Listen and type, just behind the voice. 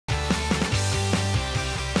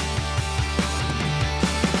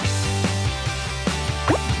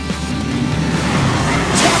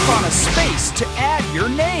your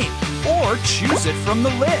name, or choose it from the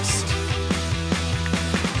list.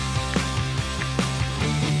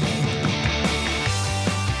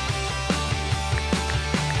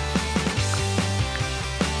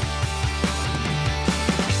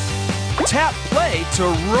 Tap play to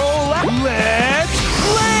roll out. Let's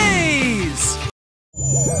blaze!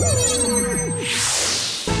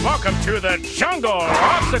 Welcome to the Jungle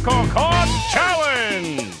Obstacle Course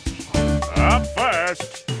Challenge! Up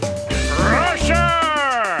first, Crusher!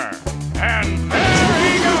 And there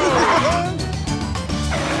he goes!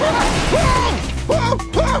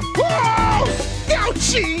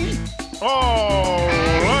 Ouchie! Oh,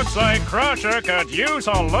 looks like Crusher could use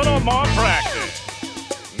a little more practice.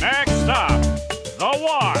 Next up, the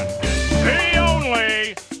one, the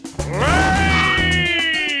only, Blaze!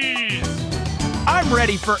 I'm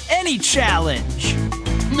ready for any challenge.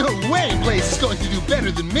 No way Blaze is going to do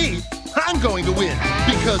better than me. I'm going to win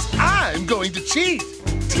because I'm going to cheat.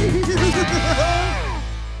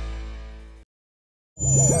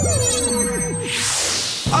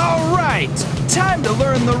 All right, time to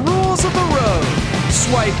learn the rules of the road.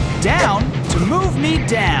 Swipe down to move me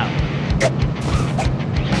down.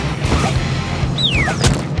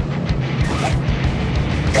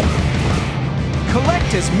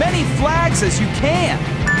 Collect as many flags as you can.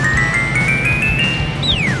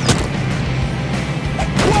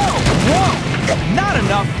 Whoa, whoa! Not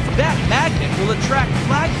enough. That magnet will attract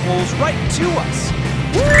flagpoles right to us.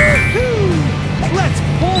 Woohoo! Let's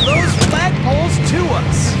pull those flagpoles to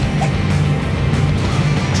us.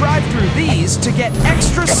 Drive through these to get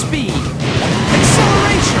extra speed.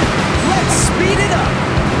 Acceleration! Let's speed it up.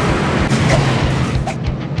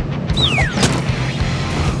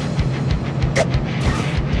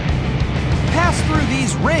 Pass through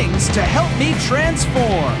these rings to help me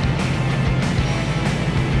transform.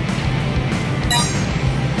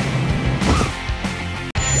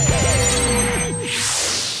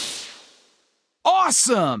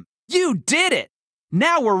 Awesome! You did it!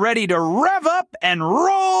 Now we're ready to rev up and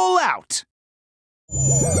roll out!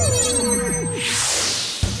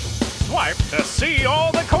 Swipe to see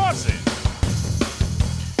all the courses.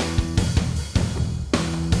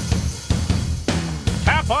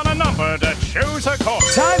 Tap on a number to choose a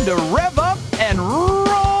course. Time to rev up and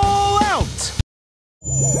roll out!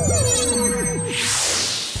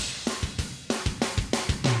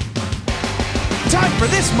 Time for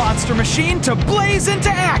this monster machine to blaze into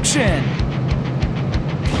action!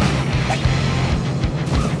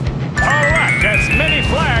 Collect as many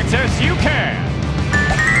flags as you can.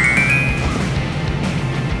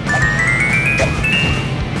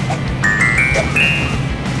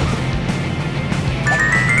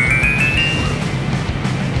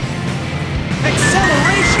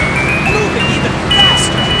 Acceleration! Moving even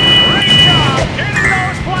faster! Great job getting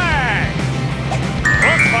those flags.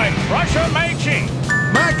 Looks like Crusher may cheat.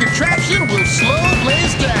 My contraption will slow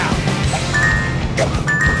Blaze down.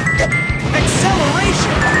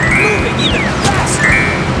 Acceleration! Moving even faster!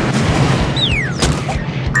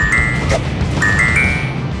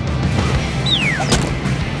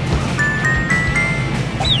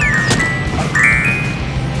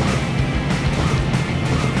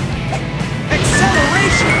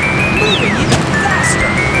 Acceleration! Moving even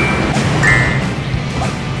faster!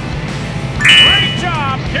 Great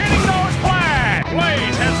job getting those flags.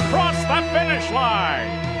 Blaze has crossed the finish line.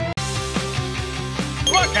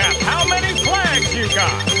 Look at how many flags you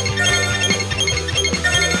got.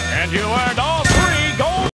 And you earned all 3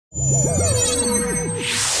 gold.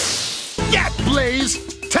 Get Blaze!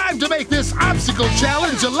 Time to make this obstacle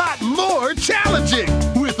challenge a lot more challenging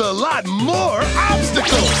with a lot more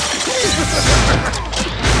obstacles.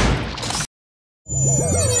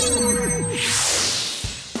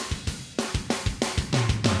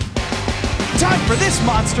 Time for this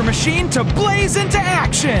monster machine to blaze into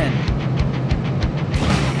action!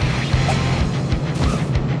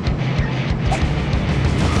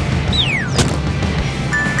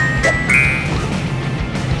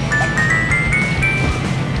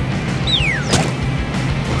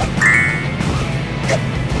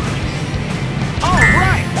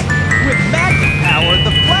 Alright! With magnet power,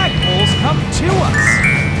 the flagpoles come to us!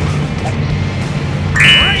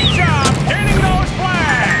 Great job getting those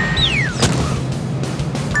flags.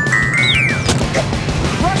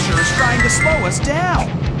 Crusher's trying to slow us down!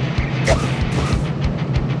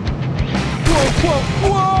 Whoa, whoa,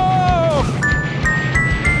 whoa!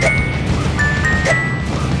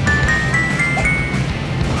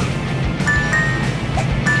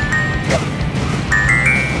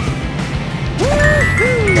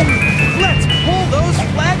 Woohoo! Let's pull those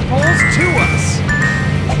flagpoles to us!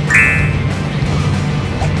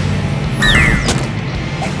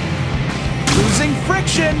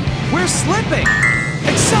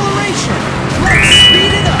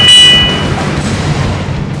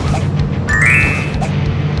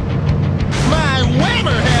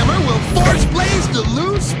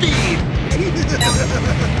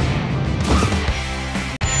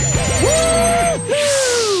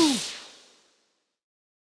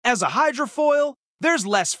 As a hydrofoil, there's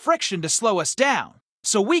less friction to slow us down,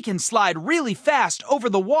 so we can slide really fast over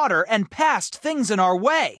the water and past things in our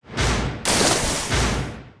way.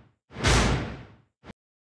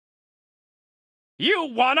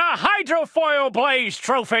 You won a hydrofoil blaze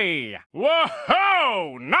trophy!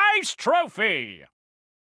 Whoa-ho! Nice trophy!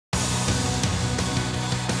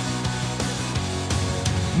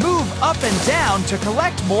 Move up and down to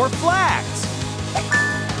collect more flags.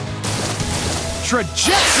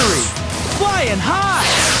 Trajectory! Flying high!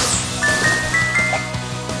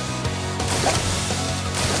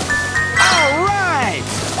 All right!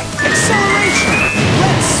 Acceleration!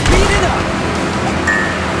 Let's speed it up!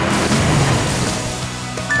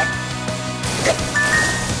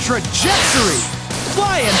 Trajectory!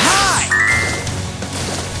 Flying high!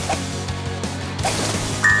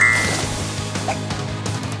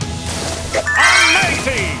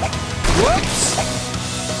 Amazing! Whoops!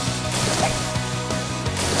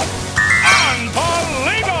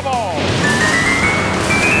 Unbelievable!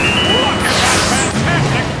 Look at that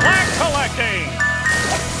fantastic flag collecting!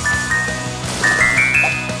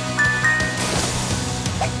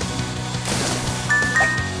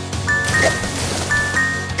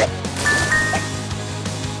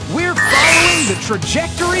 We're following the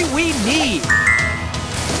trajectory we need.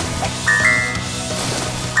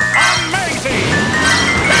 Amazing!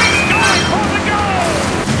 It's going for the goal!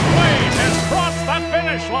 Blaze has crossed the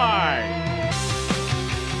finish line!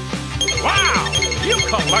 Wow! You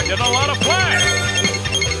collected a lot of flags!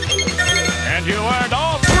 And you earned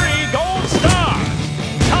all 3 gold stars!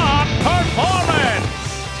 Top performance!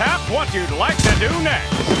 Tap what you'd like to do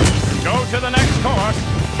next. To go to the next course,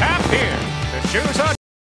 tap here to choose a...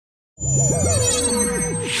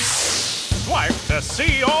 Swipe to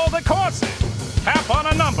see all the courses. Tap on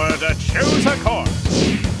a number to choose a course.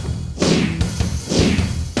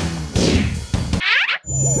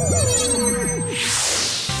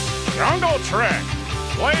 Jungle Trek.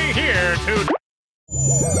 Play here to...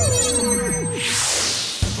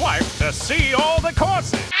 Swipe to see all the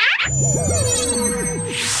courses.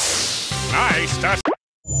 Nice to...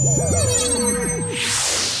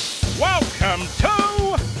 Welcome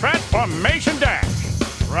to Transformation Dash.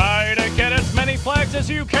 Try to get as many flags as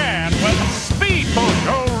you can with Speedboat,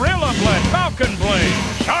 Gorilla Blade, Falcon Blade,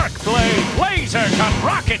 Shark Blade, Laser Cut,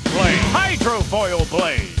 Rocket Blade, Hydrofoil Blade.